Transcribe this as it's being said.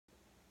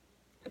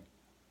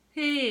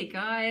Hey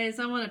guys,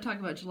 I want to talk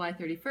about July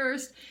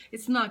 31st.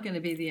 It's not going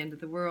to be the end of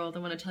the world. I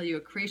want to tell you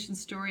a creation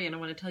story, and I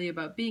want to tell you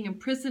about being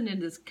imprisoned in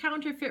this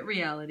counterfeit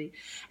reality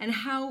and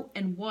how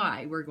and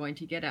why we're going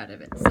to get out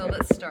of it. So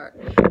let's start.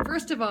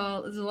 First of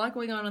all, there's a lot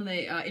going on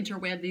the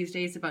interweb these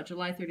days about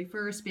July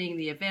 31st being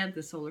the event,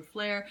 the solar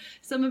flare.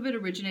 Some of it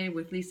originated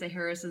with Lisa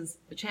Harrison's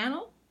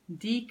channel,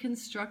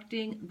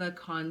 Deconstructing the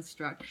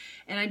Construct.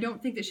 And I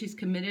don't think that she's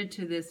committed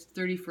to this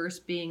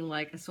 31st being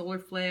like a solar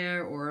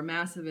flare or a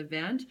massive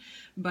event,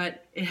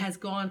 but it has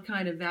gone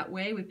kind of that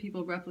way with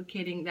people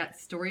replicating that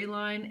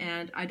storyline,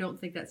 and I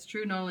don't think that's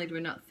true. Not only do I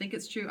not think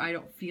it's true, I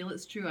don't feel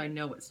it's true. I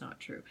know it's not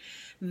true.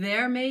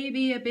 There may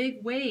be a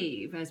big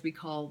wave, as we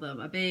call them,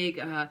 a big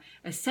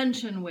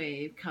ascension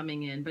wave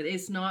coming in, but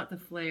it's not the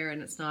flare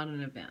and it's not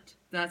an event.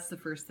 That's the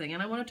first thing.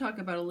 And I want to talk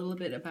about a little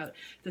bit about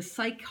the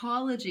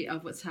psychology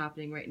of what's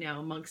happening right now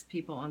amongst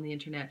people on the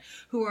internet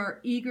who are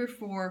eager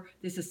for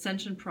this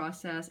ascension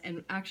process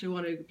and actually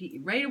want to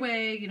be right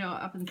away, you know,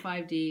 up in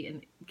 5D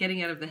and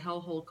getting out of the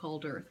hellhole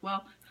called Earth.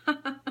 Well,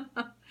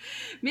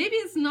 maybe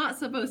it's not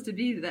supposed to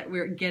be that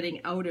we're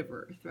getting out of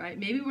Earth, right?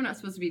 Maybe we're not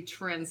supposed to be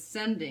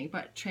transcending,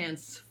 but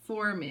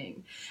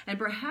transforming. And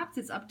perhaps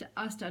it's up to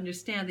us to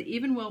understand that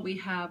even while we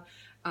have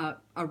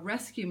a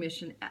rescue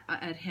mission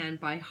at hand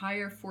by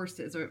higher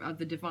forces or of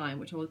the divine,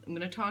 which I'm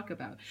going to talk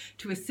about,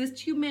 to assist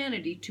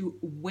humanity to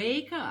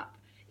wake up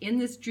in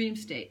this dream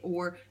state,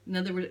 or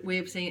another way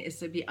of saying it is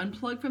to be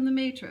unplugged from the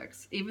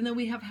matrix. Even though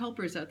we have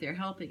helpers out there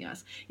helping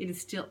us, it is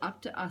still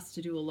up to us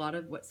to do a lot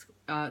of what's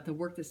the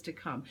work that's to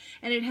come.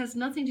 And it has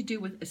nothing to do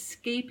with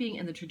escaping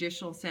in the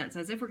traditional sense,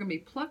 as if we're going to be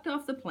plucked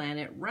off the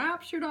planet,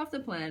 raptured off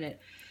the planet,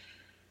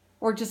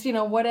 or just, you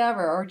know,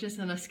 whatever, or just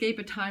an escape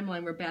a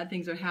timeline where bad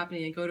things are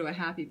happening and go to a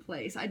happy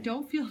place. I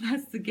don't feel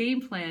that's the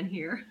game plan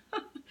here.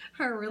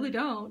 I really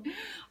don't.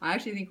 I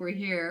actually think we're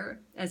here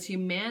as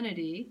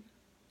humanity,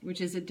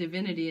 which is a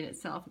divinity in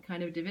itself, a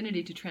kind of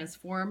divinity, to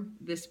transform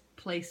this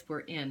place we're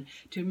in,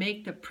 to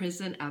make the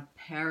prison a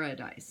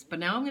paradise. But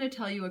now I'm going to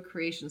tell you a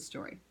creation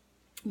story,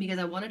 because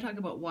I want to talk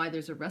about why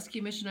there's a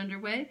rescue mission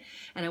underway,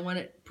 and I want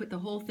to put the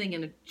whole thing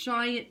in a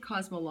giant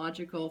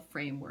cosmological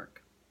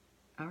framework.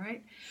 All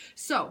right?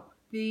 So,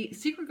 the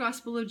Secret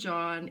Gospel of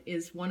John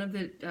is one of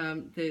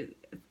the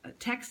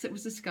texts that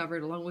was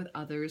discovered, along with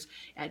others,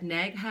 at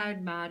Nag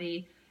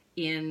Hammadi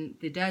in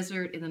the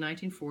desert in the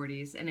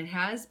 1940s, and it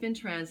has been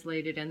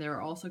translated, and there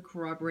are also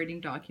corroborating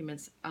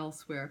documents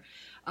elsewhere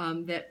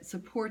that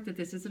support that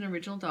this is an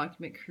original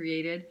document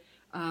created,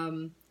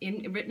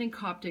 written in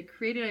Coptic,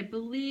 created, I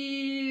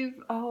believe,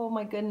 oh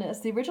my goodness,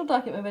 the original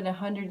document had been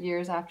 100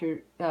 years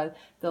after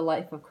the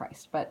life of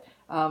Christ, but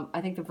I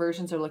think the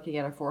versions are looking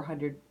at a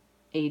 400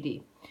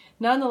 AD.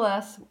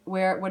 Nonetheless,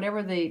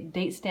 whatever the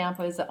date stamp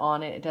is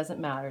on it, it doesn't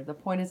matter. The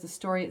point is the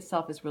story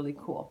itself is really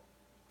cool.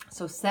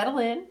 So settle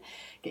in,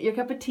 get your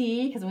cup of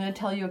tea, because I'm going to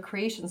tell you a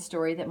creation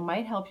story that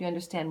might help you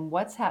understand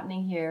what's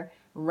happening here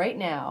right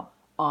now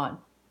on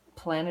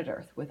planet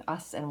Earth with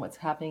us and what's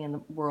happening in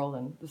the world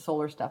and the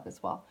solar stuff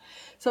as well.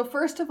 So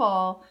first of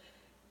all,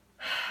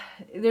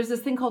 there's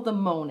this thing called the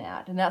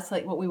monad, and that's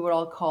like what we would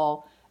all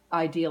call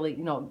ideally,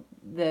 you know,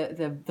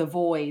 the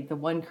void, the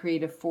one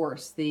creative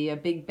force, the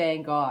Big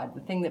Bang God,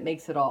 the thing that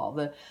makes it all,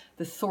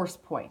 the source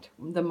point,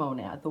 the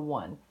monad, the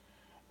one.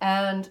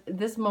 And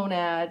this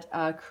monad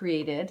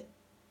created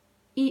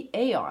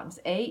aeons,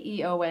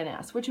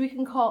 A-E-O-N-S, which we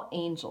can call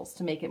angels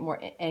to make it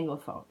more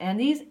anglophone. And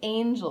these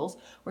angels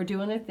were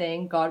doing their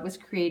thing. God was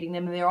creating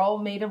them, and they're all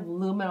made of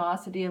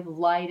luminosity, of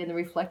light, and they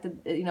reflected,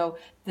 you know,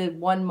 the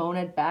one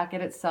monad back at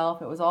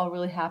itself. It was all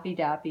really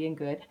happy-dappy and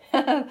good.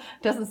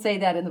 Doesn't say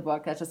that in the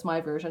book. That's just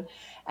my version.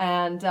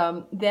 And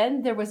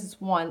then there was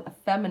this one, a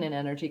feminine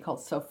energy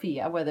called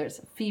Sophia. Whether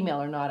it's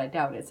female or not, I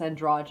doubt it. It's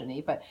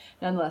androgyny. But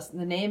nonetheless,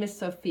 the name is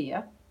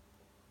Sophia,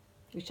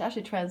 which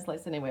actually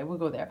translates anyway. We'll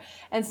go there.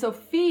 And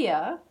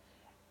Sophia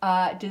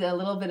did a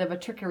little bit of a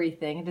trickery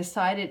thing and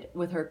decided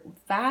with her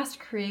vast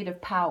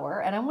creative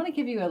power, and I want to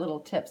give you a little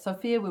tip.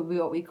 Sophia would be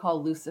what we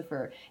call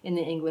Lucifer in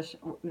the English,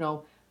 you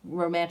know,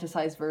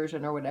 romanticized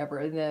version or whatever.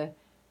 In the,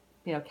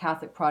 you know,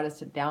 Catholic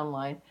Protestant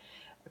downline,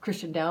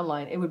 Christian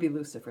downline, it would be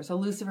Lucifer. So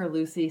Lucifer,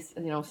 Lucy,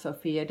 you know,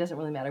 Sophia, it doesn't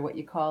really matter what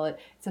you call it.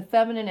 It's a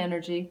feminine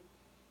energy.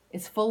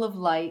 It's full of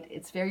light.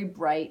 It's very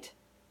bright.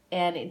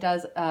 And it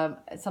does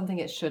something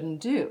it shouldn't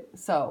do.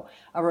 So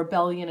a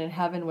rebellion in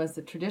heaven was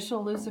the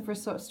traditional Lucifer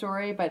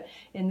story, but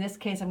in this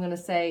case I'm going to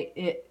say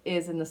it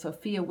is in the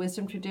Sophia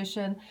wisdom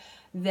tradition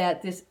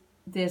that this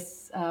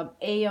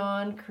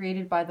aeon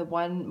created by the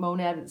one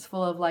monad that's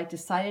full of light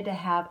decided to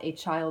have a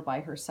child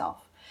by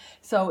herself.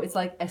 So it's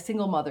like a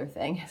single mother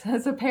thing.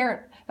 As a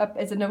parent,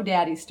 it's a no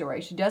daddy story.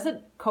 She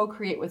doesn't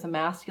co-create with a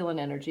masculine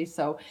energy,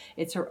 so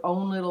it's her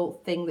own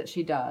little thing that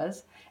she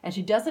does. And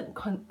she doesn't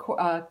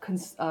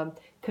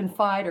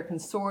confide or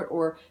consort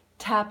or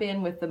tap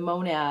in with the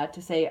monad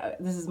to say,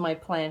 this is my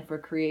plan for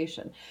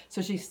creation.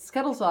 So she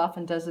scuttles off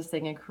and does this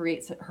thing and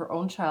creates her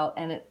own child,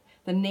 and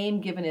the name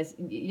given is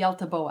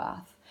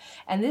Yaldabaoth.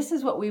 And this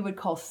is what we would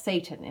call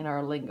Satan in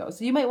our lingo.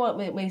 So you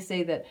may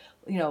say that,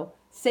 you know,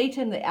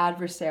 Satan, the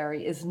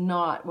adversary, is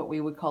not what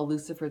we would call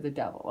Lucifer, the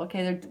devil.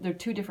 Okay, they're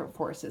two different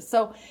forces.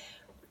 So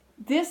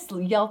this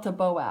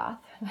Yaldabaoth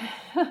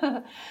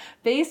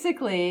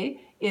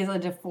basically is a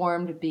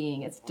deformed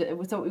being. It's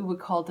what we would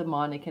call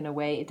demonic in a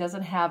way. It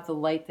doesn't have the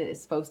light that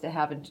it's supposed to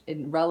have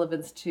in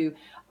relevance to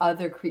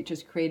other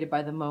creatures created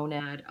by the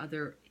monad,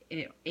 other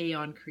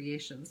aeon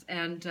creations.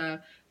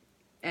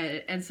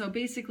 And so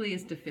basically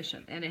it's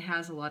deficient, and it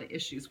has a lot of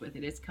issues with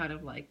it. It's kind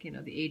of like,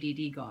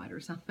 the ADD god or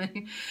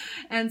something.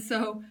 And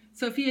so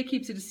Sophia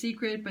keeps it a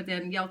secret, but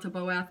then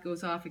Yaldabaoth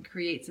goes off and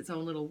creates its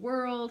own little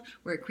world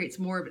where it creates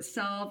more of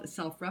itself. It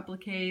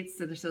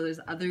self-replicates, and so there's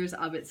others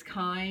of its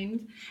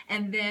kind.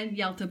 And then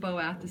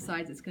Yaldabaoth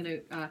decides it's going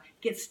to,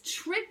 gets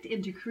tricked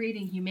into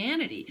creating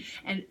humanity.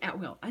 And,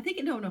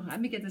 let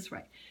me get this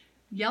right.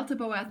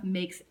 Yaldabaoth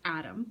makes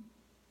Adam,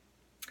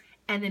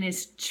 and then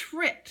is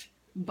tricked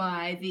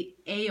by the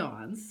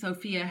aeons.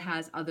 Sophia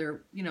has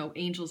other,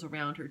 angels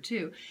around her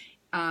too,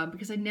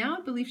 because I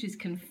now believe she's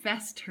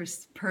confessed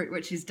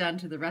what she's done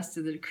to the rest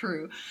of the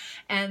crew,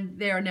 and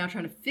they are now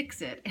trying to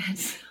fix it. And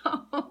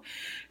so,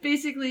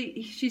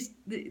 basically,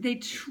 they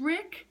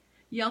trick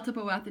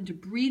Yaldabaoth into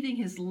breathing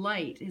his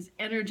light, his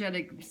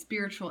energetic,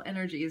 spiritual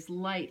energy, his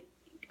light,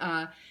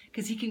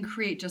 because he can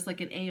create just like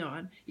an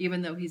aeon,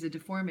 even though he's a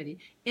deformity,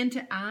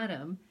 into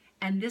Adam.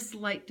 And this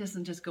light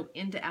doesn't just go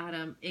into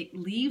Adam, it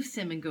leaves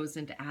him and goes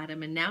into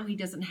Adam. And now he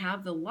doesn't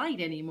have the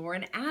light anymore,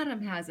 and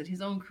Adam has it,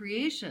 his own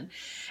creation.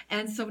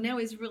 And so now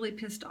he's really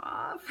pissed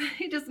off.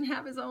 He doesn't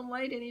have his own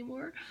light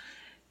anymore.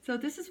 So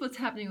this is what's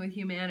happening with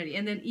humanity.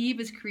 And then Eve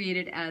is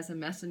created as a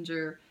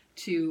messenger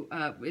to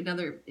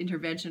another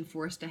intervention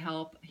force to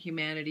help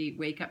humanity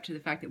wake up to the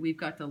fact that we've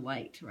got the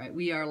light, right?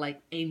 We are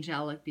like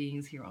angelic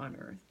beings here on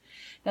earth.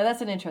 Now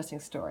that's an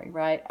interesting story,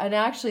 right? And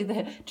actually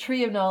the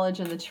tree of knowledge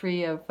and the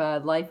tree of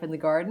life in the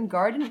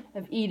Garden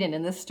of Eden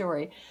in this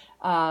story,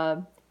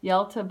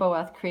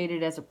 Yaldabaoth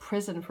created as a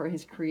prison for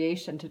his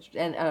creation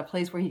and a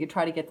place where he could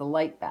try to get the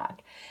light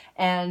back.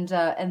 And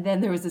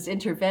then there was this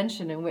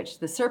intervention in which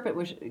the serpent,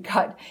 which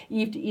got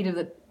Eve to eat of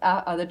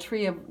the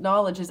tree of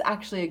knowledge, is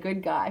actually a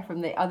good guy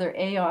from the other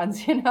aeons,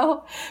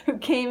 who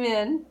came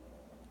in.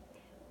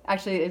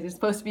 Actually, it's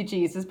supposed to be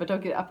Jesus, but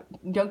don't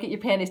get your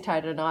panties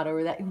tied in a knot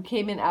over that. Who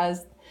came in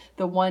as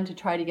the one to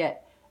try to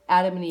get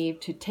Adam and Eve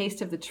to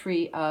taste of the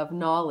tree of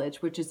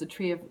knowledge, which is the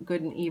tree of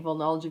good and evil,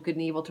 knowledge of good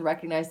and evil, to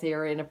recognize they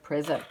are in a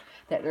prison,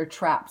 that they're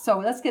trapped. So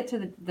let's get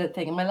to the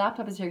thing. And my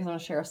laptop is here because I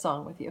want to share a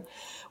song with you.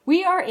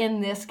 We are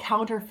in this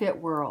counterfeit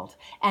world,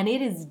 and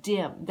it is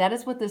dim. That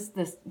is what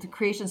the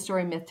creation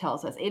story myth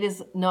tells us. It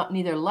is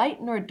neither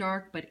light nor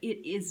dark, but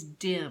it is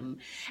dim.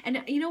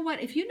 And you know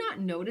what? If you not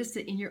notice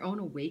that in your own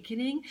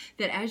awakening,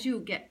 that as you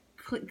get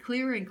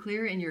clearer and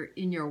clearer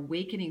in your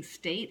awakening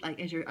state, like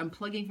as you're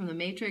unplugging from the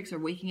matrix or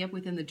waking up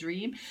within the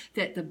dream,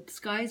 that the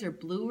skies are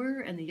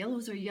bluer and the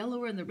yellows are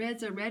yellower and the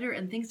reds are redder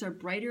and things are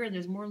brighter and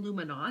there's more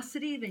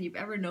luminosity than you've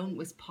ever known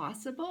was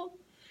possible.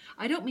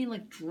 I don't mean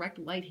like direct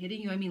light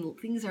hitting you. I mean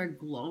things are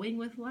glowing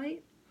with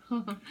light.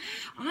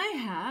 I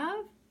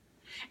have.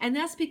 And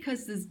that's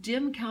because this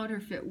dim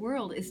counterfeit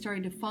world is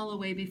starting to fall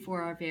away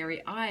before our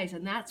very eyes.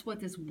 And that's what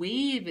this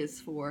wave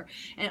is for.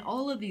 And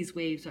all of these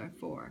waves are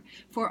for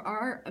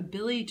our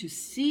ability to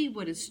see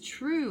what is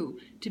true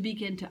to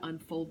begin to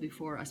unfold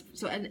before us.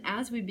 So, and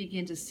as we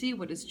begin to see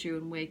what is true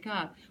and wake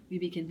up, we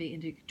begin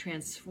to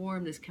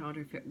transform this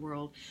counterfeit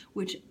world,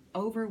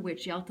 over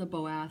which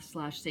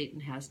Yaldabaoth / Satan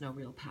has no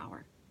real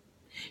power.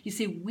 You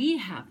see, we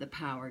have the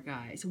power,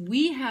 guys.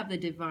 We have the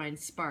divine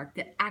spark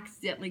that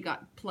accidentally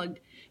got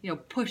plugged,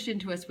 pushed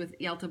into us with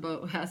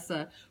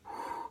Yaldabaoth's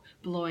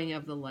blowing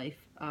of the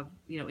life of,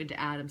 into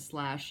Adam /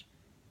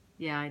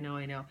 yeah, I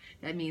know.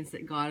 That means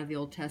that God of the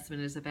Old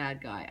Testament is a bad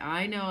guy.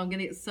 I know, I'm going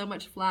to get so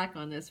much flack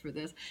on this for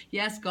this.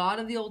 Yes, God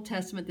of the Old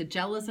Testament, the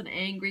jealous and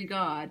angry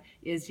God,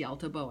 is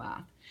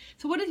Yaldabaoth.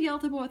 So what does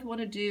Yaldabaoth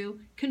want to do?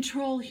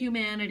 Control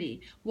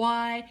humanity.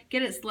 Why?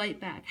 Get its light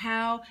back.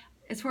 How?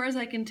 As far as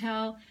I can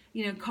tell,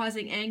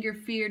 causing anger,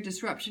 fear,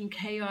 disruption,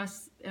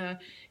 chaos,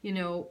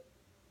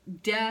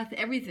 death,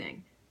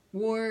 everything,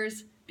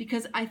 wars.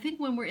 Because I think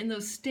when we're in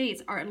those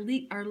states, our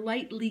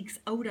light leaks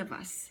out of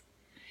us.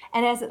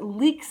 And as it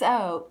leaks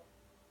out,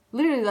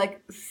 literally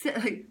like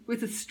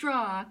with a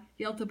straw,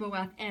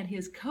 Yaldabaoth and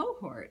his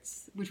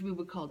cohorts, which we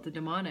would call the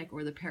demonic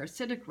or the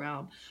parasitic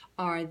realm,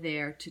 are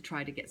there to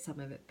try to get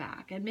some of it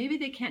back. And maybe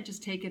they can't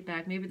just take it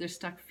back. Maybe they're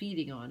stuck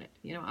feeding on it.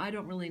 I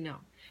don't really know.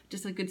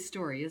 Just a good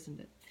story,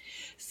 isn't it?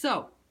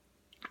 So,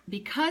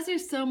 because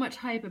there's so much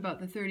hype about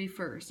the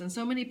 31st, and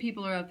so many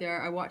people are out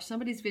there. I watched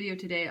somebody's video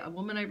today, a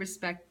woman I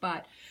respect,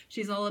 but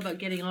she's all about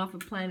getting off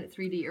of planet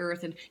 3D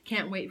Earth and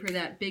can't wait for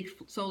that big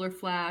solar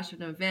flash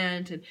and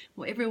event, and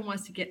everyone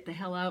wants to get the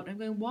hell out. And I'm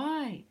going,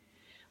 why?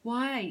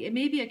 Why? It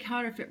may be a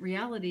counterfeit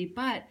reality,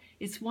 but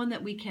it's one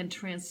that we can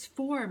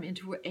transform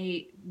into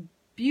a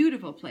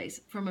beautiful place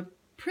from a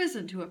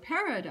prison to a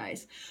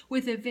paradise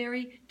with the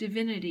very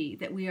divinity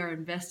that we are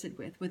invested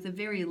with the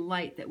very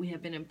light that we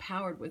have been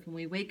empowered with when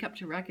we wake up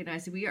to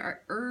recognize that we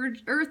are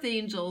earth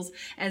angels,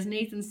 as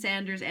Nathan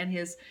Sanders and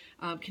his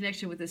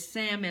connection with the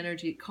Sam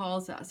energy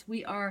calls us.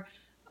 We are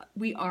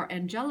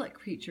angelic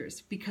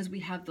creatures because we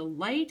have the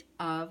light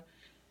of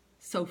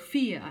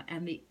Sophia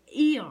and the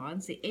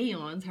aeons,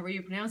 however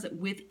you pronounce it,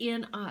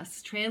 within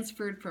us,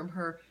 transferred from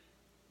her,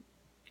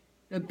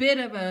 a bit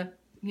of a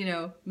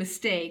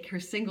mistake, her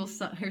single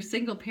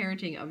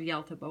parenting of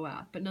Yalta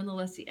Boath. But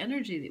nonetheless, the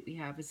energy that we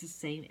have is the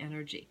same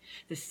energy,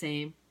 the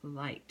same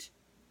light.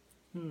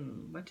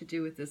 What to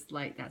do with this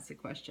light? That's the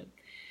question.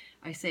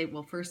 I say,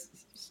 well,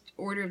 first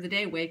order of the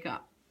day, wake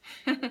up.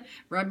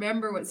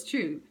 Remember what's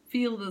true.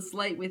 Feel this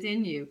light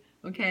within you.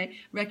 Okay?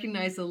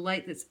 Recognize the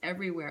light that's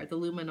everywhere, the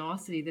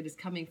luminosity that is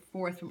coming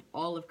forth from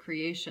all of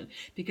creation,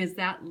 because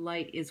that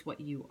light is what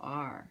you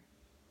are.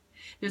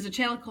 There's a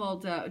channel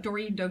called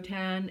Doreen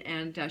Dotan,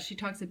 and she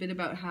talks a bit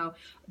about how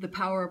the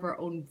power of our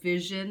own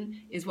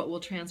vision is what will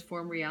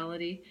transform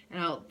reality.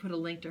 And I'll put a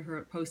link to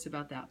her post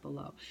about that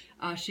below.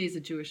 She's a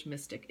Jewish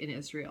mystic in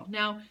Israel.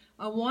 Now,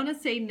 I want to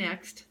say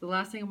next, the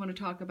last thing I want to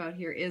talk about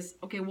here is,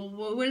 okay,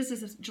 well, what is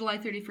this July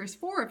 31st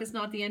for if it's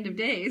not the end of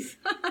days?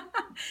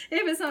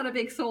 If it's not a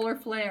big solar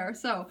flare.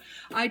 So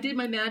I did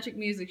my magic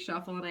music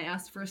shuffle and I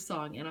asked for a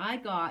song, and I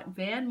got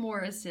Van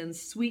Morrison's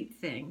Sweet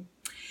Thing.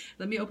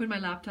 Let me open my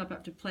laptop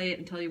up to play it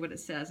and tell you what it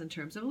says in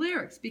terms of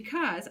lyrics,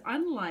 because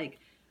unlike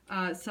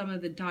some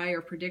of the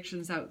dire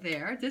predictions out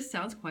there, this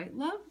sounds quite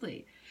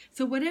lovely.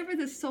 So whatever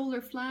the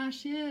solar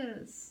flash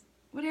is,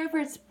 whatever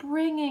it's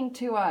bringing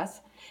to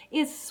us,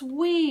 is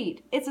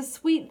sweet. It's a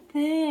sweet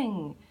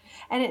thing.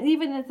 And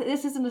even if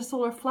this isn't a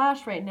solar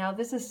flash right now,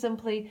 this is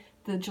simply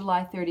the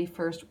July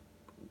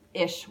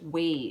 31st-ish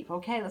wave.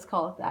 Okay, let's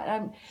call it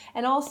that.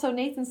 And also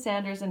Nathan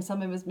Sanders and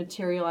some of his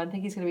material, I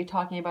think he's going to be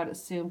talking about it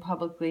soon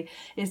publicly,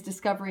 is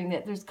discovering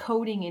that there's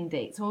coding in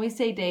dates. When we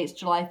say dates,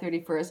 July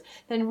 31st,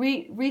 then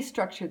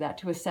restructure that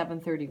to a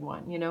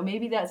 7/31.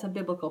 Maybe that's a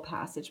biblical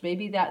passage.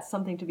 Maybe that's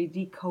something to be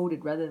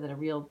decoded rather than a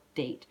real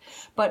date.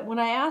 But when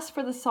I asked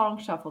for the song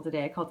shuffle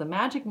today, I called it the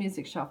Magic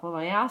Music Shuffle,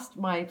 and I asked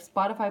my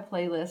Spotify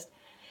playlist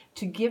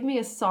to give me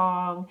a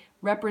song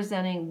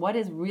representing what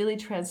is really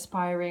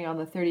transpiring on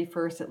the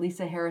 31st that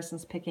Lisa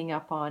Harrison's picking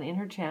up on in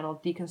her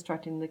channel,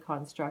 Deconstructing the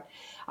Construct.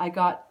 I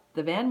got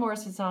the Van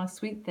Morrison song,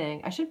 Sweet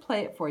Thing. I should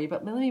play it for you,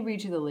 but let me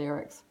read you the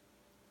lyrics.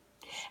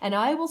 And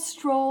I will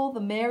stroll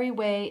the merry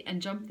way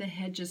and jump the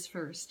hedges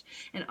first.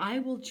 And I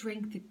will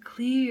drink the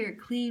clear,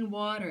 clean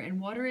water.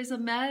 And water is a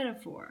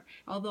metaphor,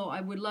 although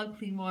I would love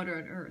clean water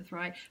on earth,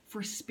 right?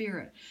 For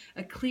spirit.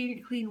 A clear,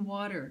 clean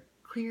water,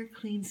 clear,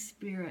 clean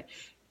spirit.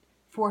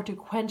 For to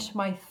quench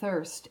my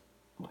thirst,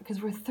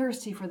 because we're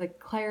thirsty for the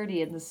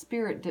clarity and the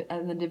spirit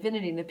and the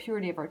divinity and the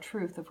purity of our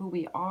truth of who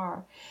we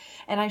are.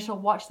 And I shall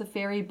watch the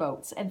ferry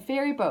boats. And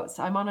ferry boats,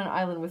 I'm on an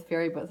island with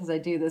ferry boats as I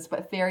do this,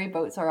 but ferry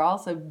boats are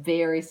also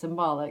very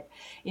symbolic.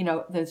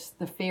 There's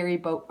the ferry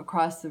boat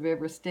across the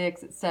river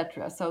Styx,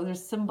 etc. So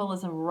there's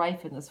symbolism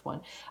rife in this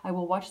one. I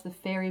will watch the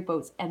ferry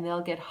boats and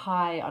they'll get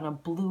high on a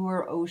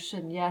bluer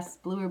ocean. Yes,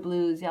 bluer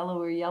blues,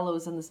 yellower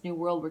yellows in this new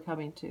world we're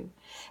coming to,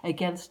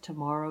 against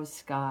tomorrow's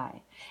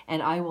sky.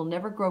 And I will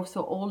never grow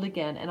so old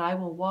again, and I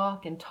will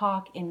walk and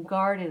talk in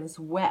gardens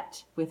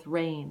wet with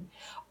rain.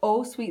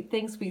 Oh, sweet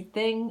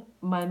thing,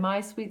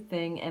 my sweet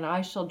thing, and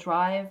I shall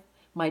drive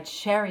my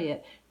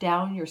chariot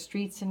down your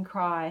streets and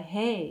cry,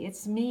 hey,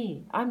 it's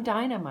me, I'm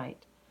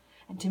dynamite.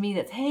 And to me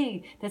that's,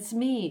 hey, that's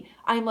me,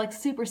 I'm like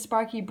super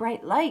sparky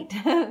bright light.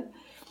 And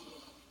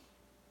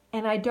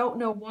I don't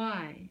know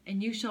why,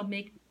 and you shall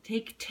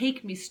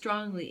take me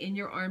strongly in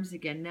your arms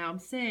again. Now I'm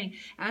saying,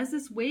 as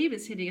this wave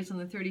is hitting us on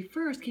the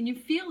 31st, can you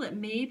feel it?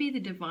 Maybe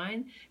the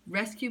divine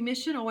rescue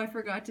mission. Oh, I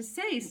forgot to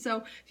say.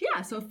 So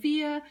yeah,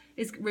 Sophia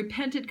is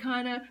repented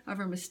kind of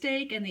her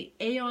mistake, and the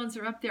aeons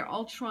are up there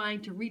all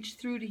trying to reach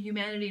through to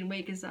humanity and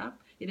wake us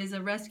up. It is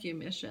a rescue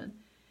mission.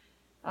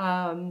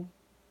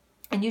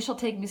 And you shall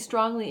take me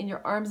strongly in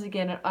your arms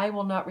again, and I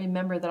will not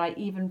remember that I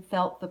even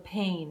felt the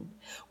pain.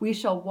 We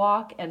shall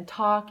walk and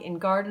talk in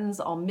gardens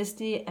all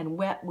misty and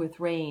wet with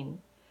rain.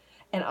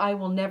 And I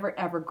will never,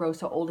 ever grow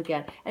so old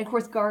again. And of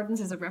course, gardens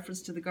is a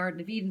reference to the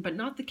Garden of Eden, but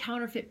not the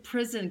counterfeit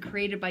prison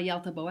created by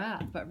Yalta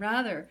Boath, but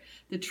rather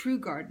the true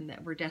garden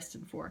that we're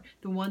destined for,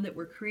 the one that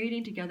we're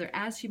creating together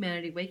as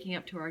humanity, waking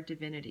up to our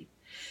divinity.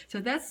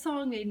 So that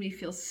song made me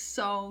feel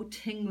so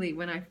tingly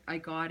when I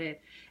got it.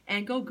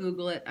 And go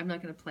Google it. I'm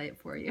not going to play it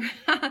for you.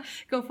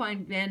 Go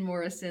find Van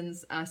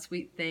Morrison's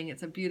Sweet Thing.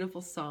 It's a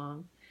beautiful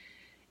song.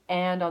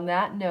 And on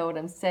that note,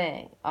 I'm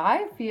saying,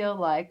 I feel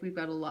like we've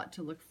got a lot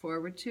to look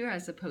forward to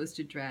as opposed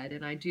to dread.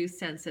 And I do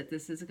sense that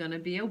this is going to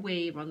be a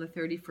wave on the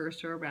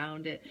 31st or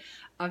around it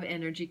of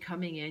energy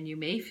coming in. You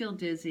may feel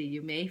dizzy.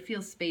 You may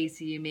feel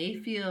spacey. You may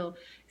feel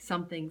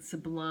something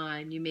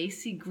sublime. You may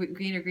see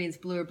greener greens,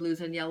 bluer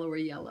blues, and yellower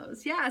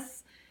yellows.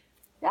 Yes,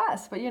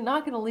 yes, but you're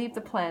not going to leave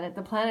the planet.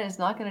 The planet is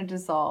not going to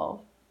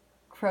dissolve.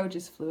 Crow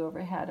just flew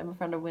overhead. I'm in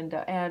front of a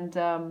window. And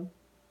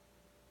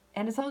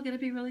it's all going to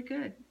be really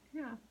good.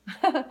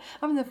 Yeah.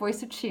 I'm the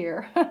voice of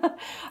cheer.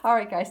 All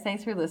right, guys.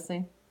 Thanks for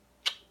listening.